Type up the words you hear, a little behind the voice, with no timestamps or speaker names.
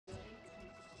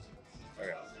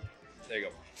There you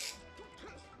go.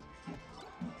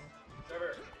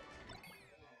 Trevor.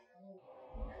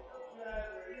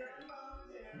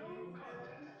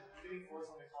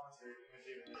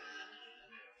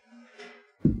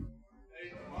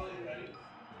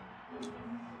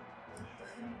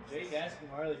 Jake asking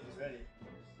Marley if he's ready.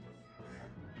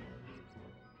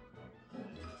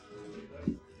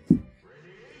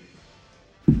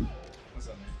 What's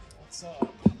up, man? What's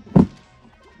up?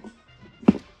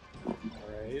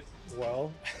 Alright,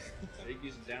 well. Jake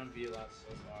using down B a lot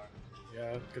so far.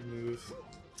 Yeah, good move.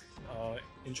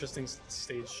 Interesting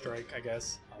stage strike, I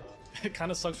guess. It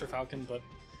kind of sucks for Falcon, but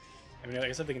I mean, I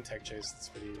guess if they can tech chase, it's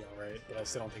pretty alright, but I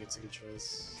still don't think it's a good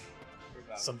choice.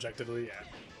 Subjectively, yeah.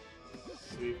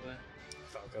 Who do you play?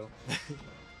 Falco. So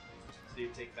you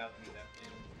take Falcon with that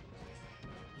thing?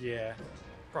 Yeah,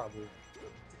 probably.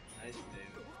 Nice,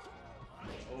 David.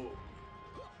 Oh.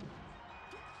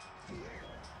 Yeah.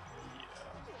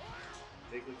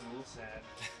 Jake looking a little sad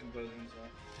and buzzing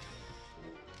himself.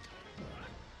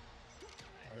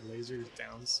 Our laser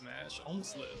down smash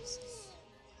almost lives.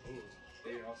 Oh,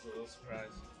 David also a little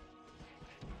surprised.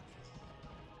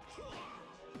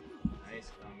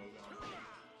 Nice combo going.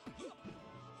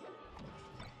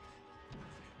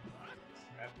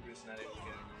 After just not able to get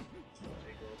him,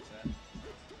 Jake a little sad.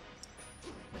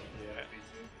 Yeah.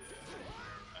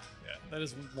 Yeah, that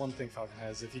is one thing Falcon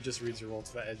has. If he just reads your roll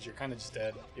to the edge, you're kind of just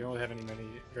dead. You don't really have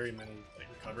very many like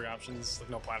recovery options, like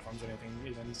no platforms or anything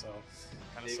even. So,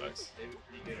 kind of sucks. David's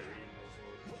pretty good at reading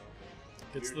those rolls.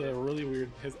 Gets the really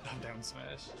weird hit down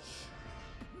smash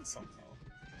somehow.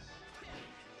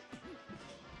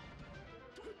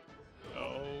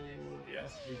 Oh yeah,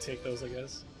 you take those, I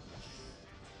guess.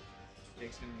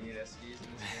 Jake's gonna need SDs in this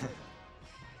game.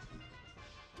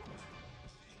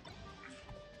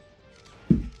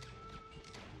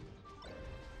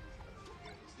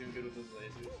 He's doing good with those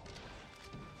lasers.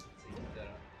 So he keep that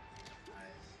up.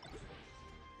 Nice.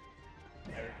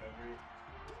 High recovery.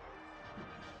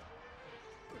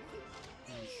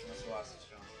 Almost lost his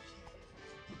jump.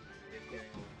 Dave's getting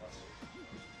a little flustered.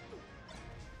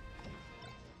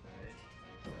 Right.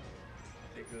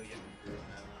 Jake really getting through on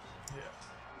that one. Yeah.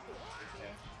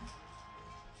 Okay.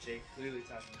 Jake clearly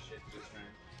talking shit to his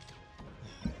friend.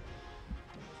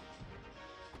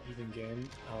 Even game.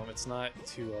 It's not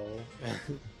 2-0.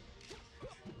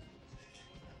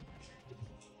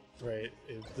 Right.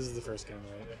 This is the first game,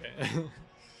 right? Okay.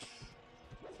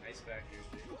 Nice back here,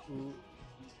 Jake. Ooh.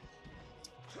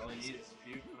 All he needs is a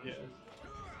few punches. Yeah.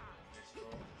 Nice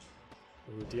roll.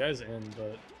 Ooh, DI's in,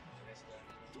 but Nice back.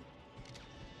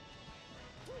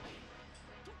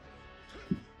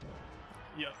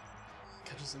 yep.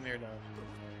 Catches him air down in there.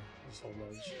 Just hold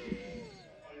ledge.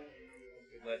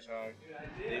 Good ledge hog.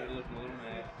 David looking a little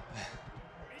mad.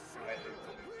 Right there.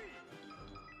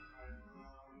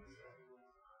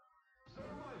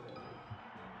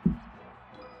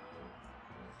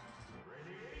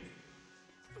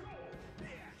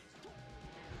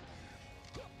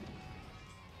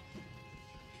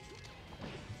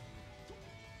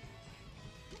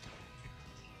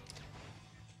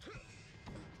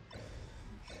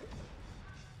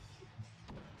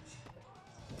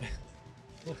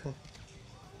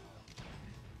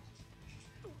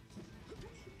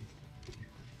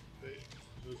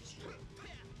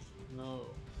 No.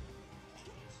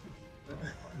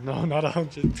 No, not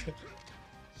 100.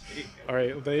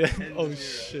 Alright, they. Oh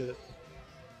shit.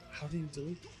 How do you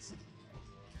delete this?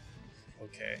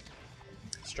 Okay.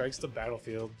 Strikes the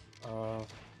battlefield.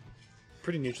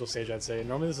 Pretty neutral stage, I'd say.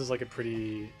 Normally, this is like a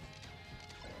pretty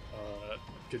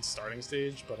good starting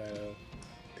stage, but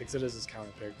picks it as his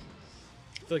counter pick.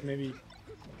 I feel like maybe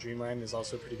Dreamline is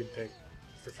also a pretty good pick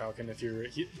for Falcon. If you're,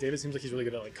 David seems like he's really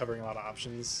good at like covering a lot of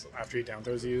options after he down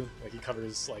throws you. Like he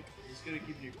covers like. He's good at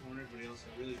keeping you cornered, but he's also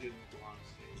really good with the long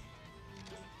stage.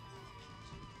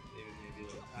 David may be a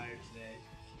little tired today.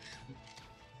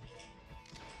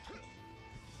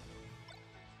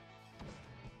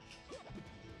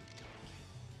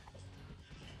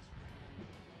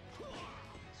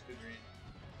 It's good read.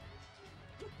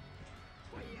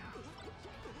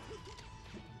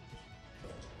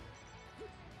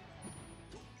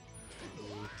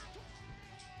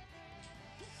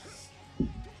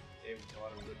 David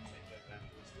thought he wouldn't make that back to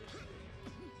his first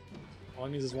stage. All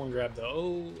he needs is one grab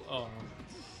though. Oh,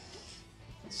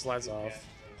 slides off.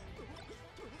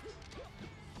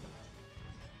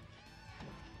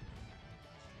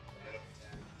 Head up to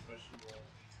 10. Questionable.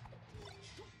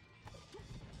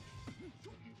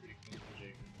 Looking pretty clean for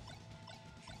Jake.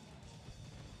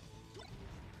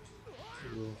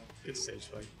 Ooh, good stage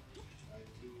fight.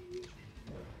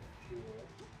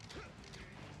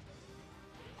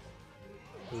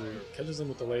 Catches him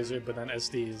with the laser, but then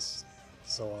SDs.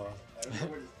 So,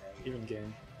 even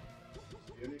game.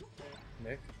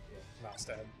 Nick? Yeah. Not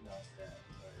stab. No, stab.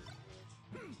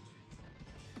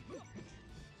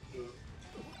 Sorry.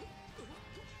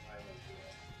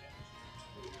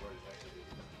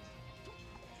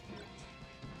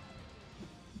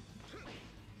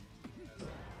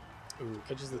 Ooh,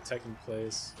 catches the tech in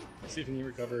place. See if he can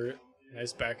recover it.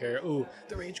 Nice back air. Ooh,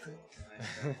 the rage quit.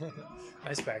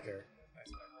 Nice back air.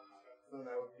 So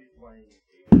that would be playing.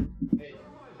 Hey,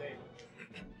 hey.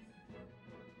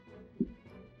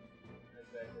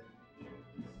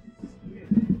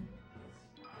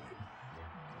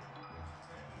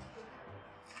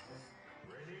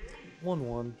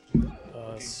 1-1.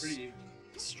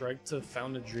 Strike to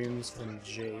Fountain of Dreams from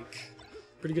Jake.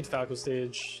 Pretty good Falco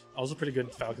stage. Also pretty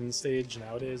good Falcon stage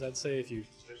nowadays, I'd say. If you,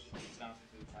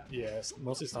 yeah,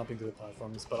 mostly stomping through the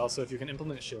platforms. But also if you can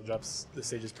implement shield drops, the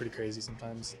stage is pretty crazy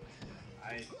sometimes.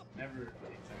 I never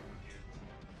take Falcon here.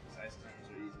 Side stunners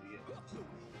are easy to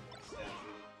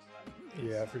get.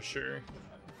 Yeah, for sure.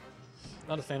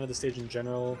 Not a fan of the stage in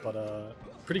general, but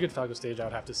pretty good Falco stage, I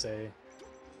would have to say.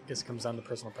 I guess it comes down to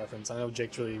personal preference. I know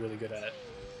Jake's really good at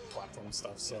platform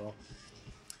stuff, so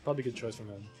probably a good choice from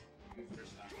him.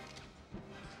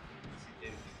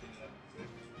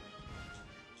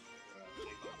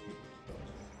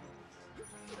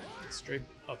 Straight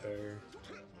up air.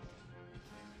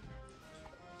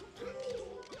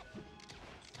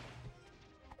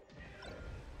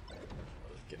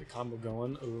 Get a combo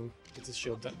going. Ooh, gets a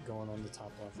shield going on the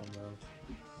top platform though.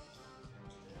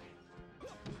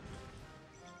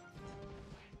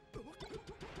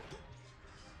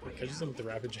 Catches him with the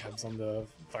rapid jabs on the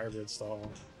Firebird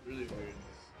stall. Really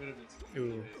weird.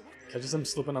 Ooh, catches him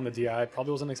slipping on the DI.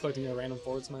 Probably wasn't expecting a random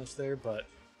forward smash there, but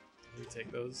we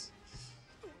take those.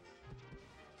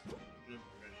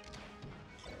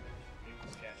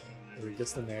 Ooh, he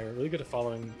gets the nair. Really good at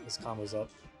following his combos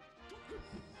up.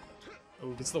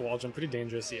 Oh, gets the wall jump. Pretty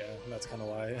dangerous, yeah. That's kind of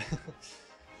why.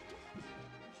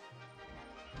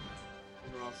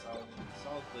 Overall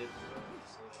solid play.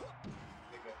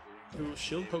 Ooh,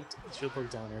 shield poked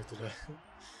down air to the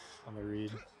on the read.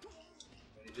 But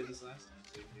he did this last time,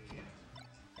 so he can do it again.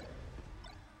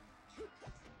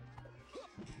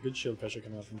 Good shield pressure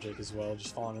coming out from Jake as well,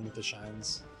 just falling in with the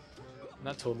shines.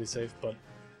 Not totally safe, but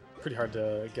pretty hard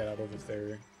to get out of if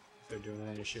they're doing it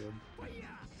on your shield.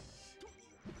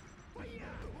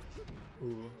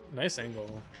 Ooh, nice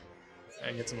angle.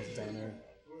 And gets him with the down air.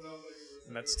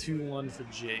 And that's 2-1 for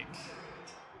Jake.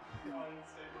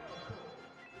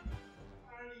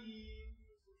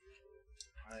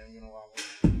 I am gonna